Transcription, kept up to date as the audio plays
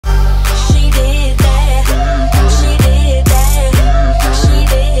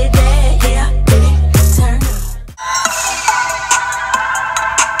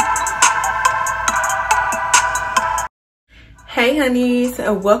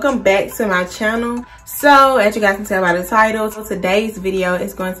guys, welcome back to my channel. So as you guys can tell by the title, today's video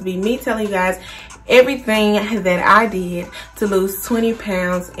is going to be me telling you guys everything that I did to lose 20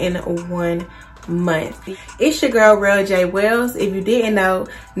 pounds in 1 month. It's your girl Real J Wells. If you didn't know,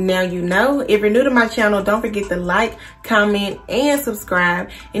 now you know. If you're new to my channel, don't forget to like, comment, and subscribe.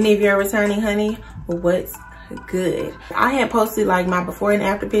 And if you're a returning honey, what's good? I had posted like my before and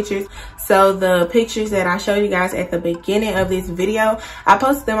after pictures, so the pictures that I showed you guys at the beginning of this video, I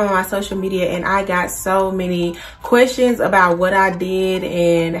posted them on my social media, and I got so many questions about what I did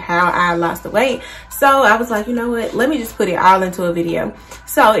and how I lost the weight. So I was like, you know what, let me just put it all into a video.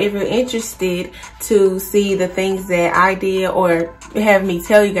 So if you're interested to see the things that I did, or have me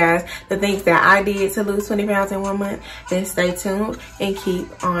tell you guys the things that I did to lose 20 pounds in 1 month, then stay tuned and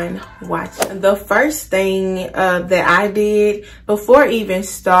keep on watching. The first thing that I did before even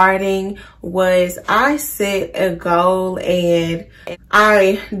starting was I set a goal and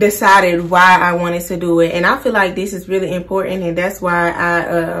I decided why I wanted to do it. And I feel like this is really important, and that's why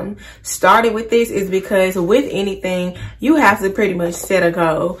I started with this, is because with anything you have to pretty much set a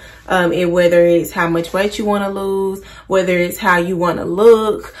goal. Whether it's how much weight you want to lose, whether it's how you want to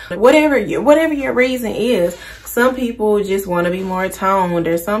look, whatever your reason is. Some people just want to be more toned,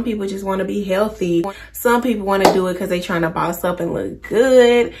 or some people just want to be healthy. Some people want to do it because they're trying to boss up and look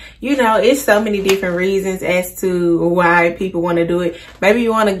good. You know, it's so many different reasons as to why people want to do it. Maybe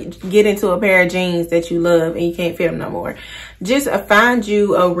you want to get into a pair of jeans that you love and you can't fit them no more. Just find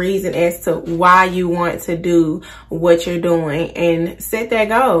you a reason as to why you want to do what you're doing and set that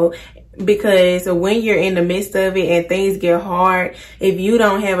goal. Because when you're in the midst of it and things get hard, if you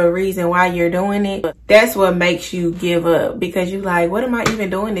don't have a reason why you're doing it, that's what makes you give up, because you're like, what am I even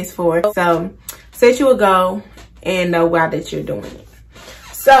doing this for? So set you a goal and know why that you're doing it.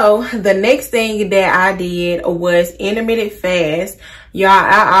 So the next thing that I did was intermittent fast. Y'all,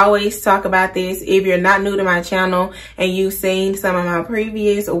 I always talk about this. If you're not new to my channel and you've seen some of my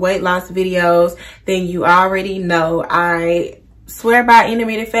previous weight loss videos, then you already know I swear by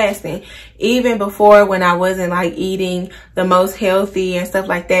intermittent fasting. Even before, when I wasn't like eating the most healthy and stuff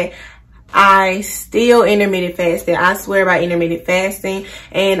like that, I still intermittent fasted. I swear by intermittent fasting,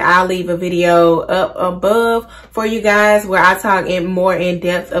 and I'll leave a video up above for you guys where I talk more in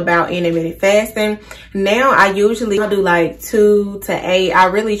depth about intermittent fasting. Now I usually do like 2 to 8. I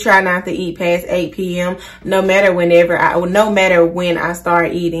really try not to eat past 8 p.m. no matter when I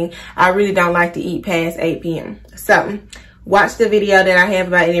start eating. I really don't like to eat past 8 p.m. So watch the video that I have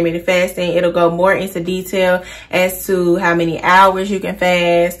about intermittent fasting. It'll go more into detail as to how many hours you can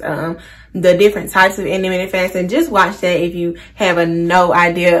fast, the different types of intermittent fasting. Just watch that if you have no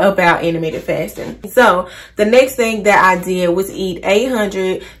idea about intermittent fasting. So the next thing that I did was eat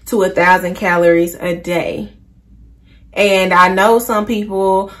 800 to 1,000 calories a day. And I know some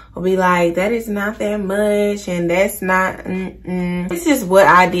people will be like, that is not that much, and that's not, This is what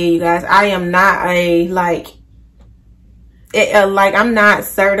I did, you guys. I am not I'm not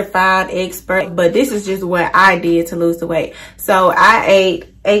certified expert, but this is just what I did to lose the weight. So I ate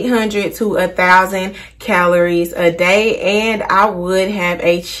 800 to 1,000 calories a day, and I would have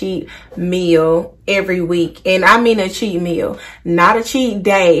a cheat meal every week. And I mean a cheat meal, not a cheat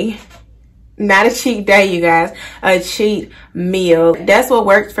day. Not a cheat day, you guys, a cheat meal. That's what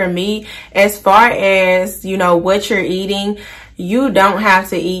worked for me. As far as, you know, what you're eating, you don't have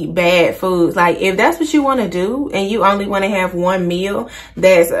to eat bad foods. Like, if that's what you want to do and you only want to have one meal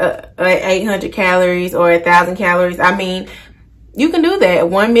that's 800 calories or 1,000 calories, I mean, you can do that,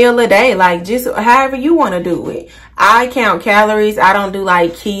 one meal a day, like just however you want to do it. I count calories. I don't do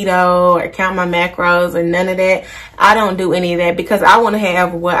like keto or count my macros or none of that. I don't do any of that because I want to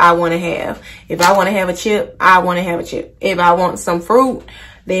have what I want to have. If I want to have a chip, I want to have a chip. If I want some fruit,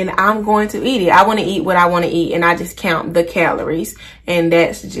 then I'm going to eat it. I want to eat what I want to eat, and I just count the calories, and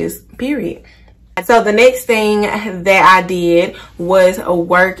that's just period. So the next thing that I did was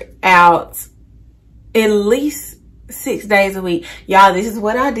work out at least 6 days a week. Y'all, this is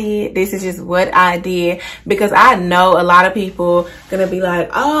what I did. This is just what I did, because I know a lot of people gonna be like,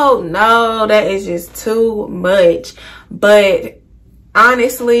 oh no, that is just too much. But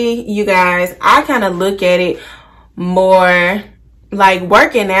honestly, you guys, I kind of look at it more like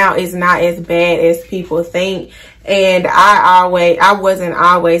working out is not as bad as people think. And I wasn't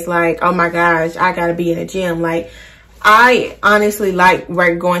always like, oh my gosh, I gotta be in the gym. Like, I honestly like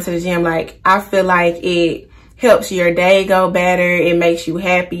going to the gym. Like, I feel like it helps your day go better. It makes you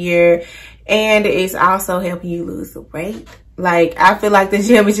happier. And it's also helping you lose the weight. Like, I feel like the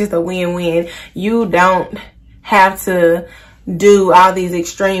gym is just a win-win. You don't have to do all these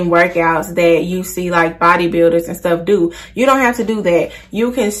extreme workouts that you see like bodybuilders and stuff do. You don't have to do that.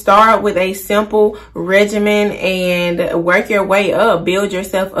 You can start with a simple regimen and work your way up, build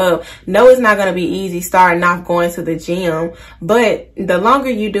yourself up. No, it's not going to be easy starting off going to the gym, but the longer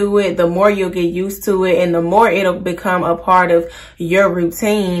you do it, the more you'll get used to it, and the more it'll become a part of your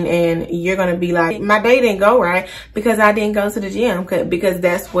routine, and you're going to be like, my day didn't go right because I didn't go to the gym, because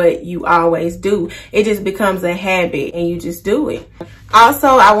that's what you always do. It just becomes a habit and you just do it. Also,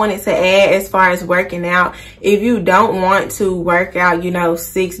 I wanted to add, as far as working out, if you don't want to work out,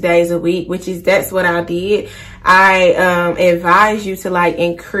 6 days a week, that's what I did. I advise you to like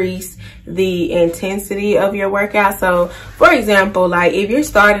increase the intensity of your workout. So for example, like if you're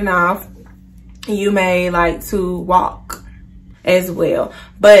starting off, you may like to walk as well,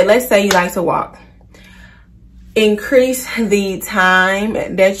 but let's say you like to walk. Increase the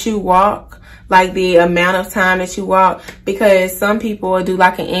time that you walk, like the amount of time that you walk, because some people will do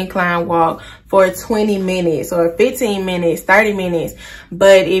like an incline walk for 20 minutes or 15 minutes, 30 minutes.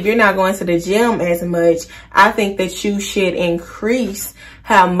 But if you're not going to the gym as much, I think that you should increase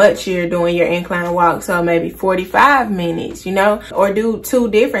how much you're doing your incline walk. So maybe 45 minutes, or do 2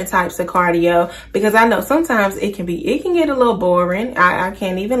 different types of cardio, because I know sometimes it can get a little boring. I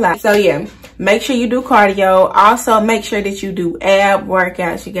can't even lie. So yeah, make sure you do cardio. Also make sure that you do ab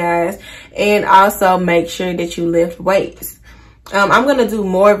workouts, you guys, and also make sure that you lift weights. I'm going to do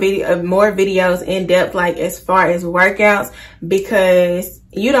more videos in depth, like as far as workouts, because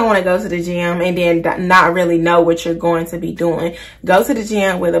you don't want to go to the gym and then not really know what you're going to be doing. Go to the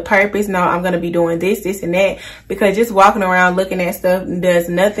gym with a purpose. No, I'm going to be doing this, this, and that, because just walking around looking at stuff does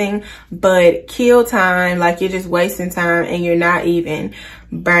nothing but kill time. Like you're just wasting time and you're not even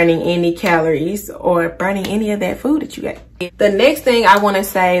burning any calories or burning any of that food that you got. The next thing I want to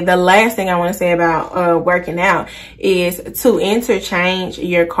say, the last thing I want to say about working out is to interchange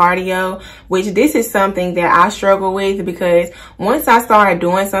your cardio, which this is something that I struggle with, because once I started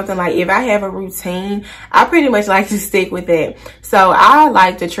doing something, like if I have a routine, I pretty much like to stick with it. So I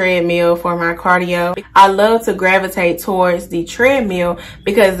like the treadmill for my cardio. I love to gravitate towards the treadmill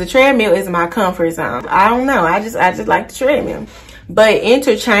because the treadmill is my comfort zone. I don't know, I just like the treadmill. But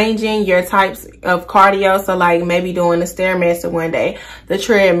interchanging your types of cardio, so like maybe doing the Stairmaster one day, the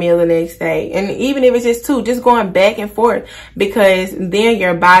treadmill the next day, and even if it's just 2, just going back and forth, because then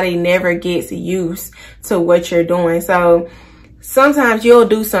your body never gets used to what you're doing. So sometimes you'll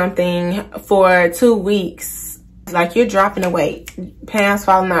do something for 2 weeks, like you're dropping the weight, pounds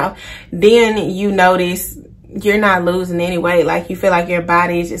falling off, then you notice you're not losing any weight. Like you feel like your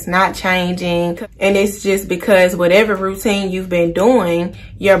body is just not changing, and it's just because whatever routine you've been doing,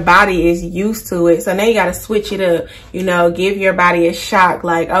 your body is used to it. So now you got to switch it up, give your body a shock,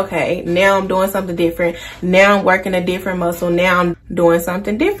 like, okay, now I'm doing something different, now I'm working a different muscle, now I'm doing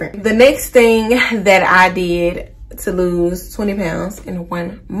something different. The next thing that I did to lose 20 pounds in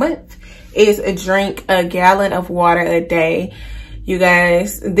 1 month is drink a gallon of water a day. You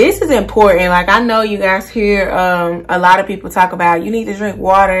guys, this is important. Like I know you guys hear a lot of people talk about you need to drink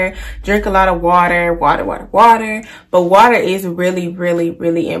water, drink a lot of water, but water is really, really,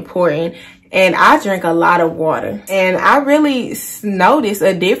 really important. And I drink a lot of water, and I really notice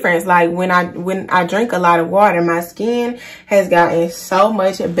a difference. Like when I drink a lot of water, my skin has gotten so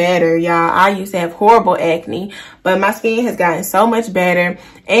much better, y'all. I used to have horrible acne, but my skin has gotten so much better,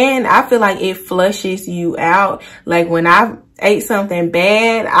 and I feel like it flushes you out. Like when I ate something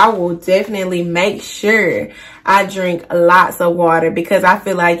bad, I will definitely make sure I drink lots of water, because I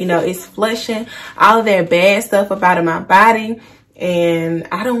feel like, it's flushing all of that bad stuff up out of my body. And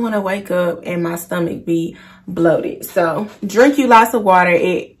I don't want to wake up and my stomach be bloated. So drink you lots of water.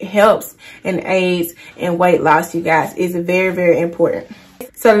 It helps and aids in weight loss, you guys. It's very, very important.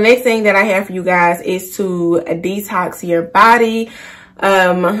 So the next thing that I have for you guys is to detox your body.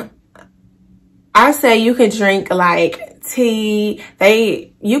 I say you can drink like tea.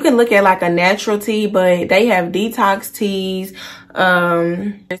 You can look at like a natural tea, but they have detox teas.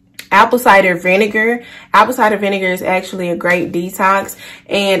 Apple cider vinegar. Apple cider vinegar is actually a great detox.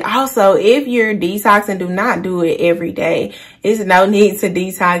 And also, if you're detoxing, do not do it every day. There's no need to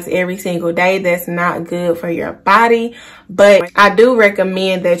detox every single day. That's not good for your body. But I do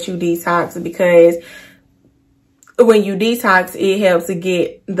recommend that you detox, because when you detox, it helps to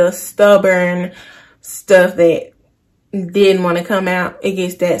get the stubborn stuff that didn't want to come out. It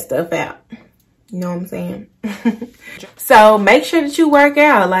gets that stuff out. You know what I'm saying? So make sure that you work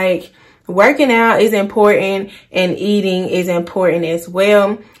out. Like, working out is important, and eating is important as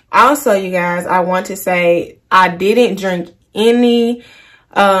well. Also, you guys, I want to say I didn't drink any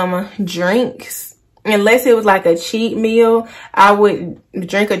drinks unless it was like a cheat meal, I would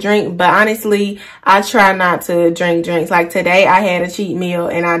drink a drink. But honestly, I try not to drink drinks. Like today, I had a cheat meal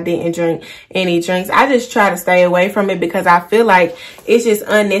and I didn't drink any drinks. I just try to stay away from it because I feel like it's just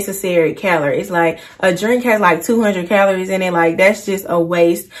unnecessary calories. Like a drink has like 200 calories in it. Like that's just a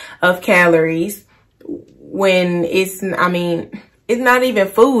waste of calories when it's, I mean, it's not even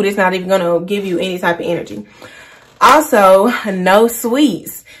food. It's not even going to give you any type of energy. Also, no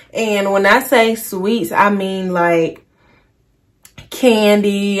sweets. And when I say sweets, I mean like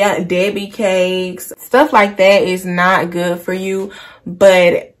candy, Debbie cakes, stuff like that is not good for you.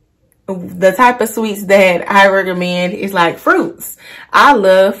 But the type of sweets that I recommend is like fruits. I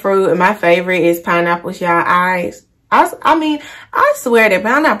love fruit, and my favorite is pineapples, y'all. I mean, I swear that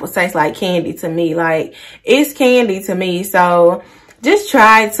pineapple tastes like candy to me. Like, it's candy to me. So just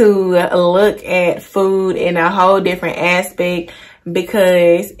try to look at food in a whole different aspect,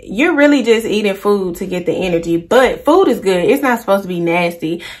 because you're really just eating food to get the energy. But food is good. It's not supposed to be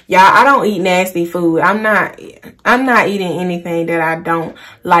nasty. Y'all, I don't eat nasty food. I'm not eating anything that I don't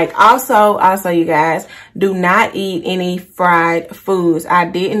like. Also, you guys, do not eat any fried foods. I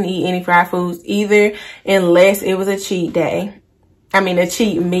didn't eat any fried foods either, unless it was a cheat day. I mean, a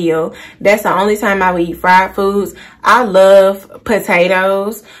cheat meal. That's the only time I would eat fried foods. I love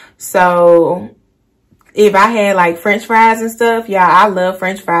potatoes. So if I had like French fries and stuff, yeah, I love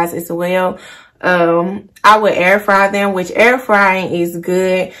French fries as well. I would air fry them, which air frying is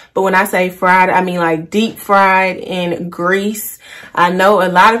good. But when I say fried, I mean like deep fried in grease. I know a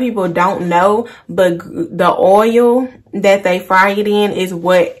lot of people don't know, but the oil that they fry it in is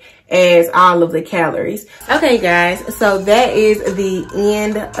what adds all of the calories. Okay guys, so that is the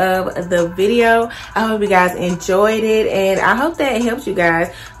end of the video. I hope you guys enjoyed it, and I hope that it helps you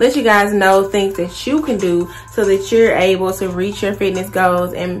guys, let you guys know things that you can do so that you're able to reach your fitness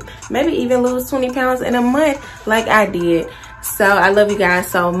goals and maybe even lose 20 pounds in a month like I did. So I love you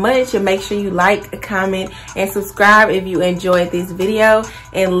guys so much, and make sure you like, comment, and subscribe if you enjoyed this video,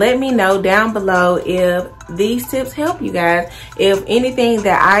 and let me know down below if these tips help you guys. If anything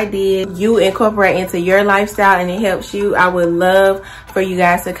that I did you incorporate into your lifestyle and it helps you, I would love for you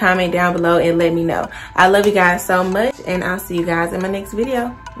guys to comment down below and let me know. I love you guys so much, and I'll see you guys in my next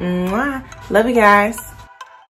video. Mwah. Love you guys.